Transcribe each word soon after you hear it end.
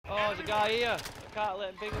guy here. I can't let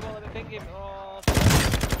him ping him, won't let me ping him. Oh.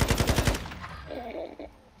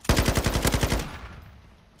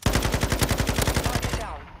 Target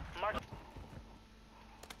down. Mark.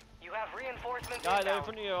 You have reinforcements. Guy there in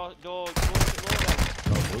front of your door.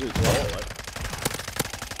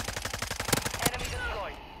 Enemy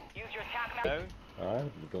destroyed. Use your tac map. Down.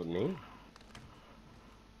 Alright, we got name.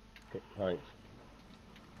 Okay, thanks.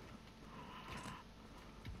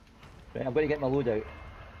 Right, I'm going to get my load out.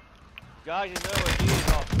 Guys, you know where he is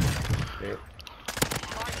off. Okay.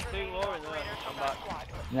 Two more in there. I'm back.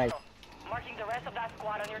 Nice. Marking the rest of that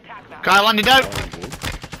squad on your tac map. Guy landed out.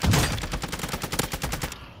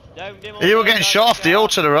 Down, dim You were getting shot off the hill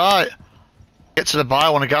to the right. Get to the buy, I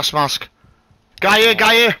want a gas mask. Guy here,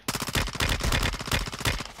 guy here.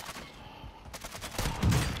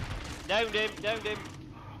 Downed him, downed him.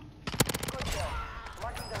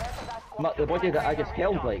 The body that I just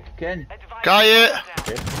killed, like, Ken. Guy here.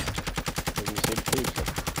 Okay. Doesn't seem to be, so.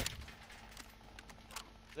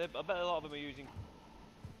 I bet a lot of them are using.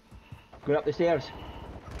 Going up the stairs.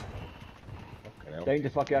 Fucking hell. Down the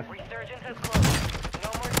fucker. Resurgence is close. No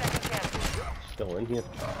more second chances. Still in here.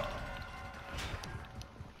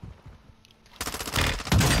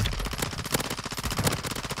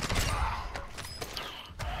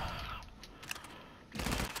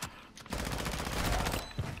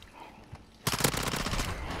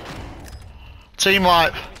 Team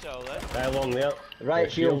wipe. Guy along there. Right, Yeah,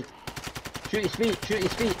 shield. Shoot his feet, shoot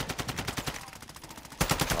his feet.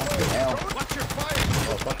 Fucking hell. Watch your fire!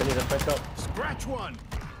 Oh, fucking need a pickup. Scratch one!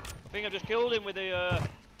 I think I just killed him with the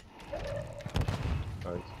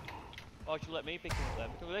Thanks. Oh, you should let me pick him up then.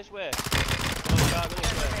 Go this way. No, we can't go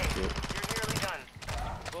this way. You're nearly done.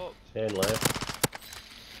 Fuck. 10 left.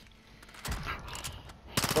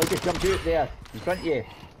 Oh, just jumped out there, in front of you.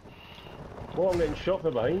 Oh, I'm getting shot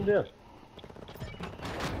from behind there.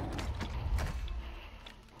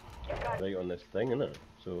 Right on this thing, innit?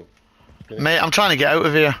 So, Mate, I'm trying to get out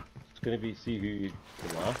of here. it's gonna be see who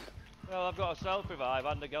can last. Well, I've got a self-revive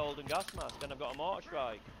and a golden gas mask, and I've got a mortar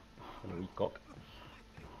strike. And a wee cock.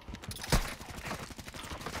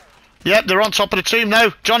 Yep, they're on top of the tomb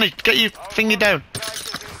now. Johnny, get your finger down.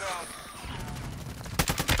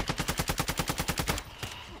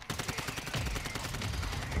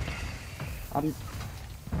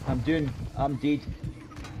 I'm dead.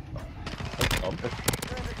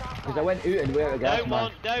 Because I went out and where a gas Down man.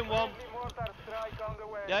 one, down one.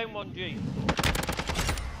 Down one, G.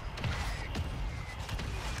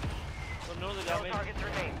 Got another damage. Targets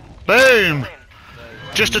remain. Boom.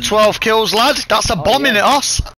 Just a 12 kills, lad. That's a bomb in it, us.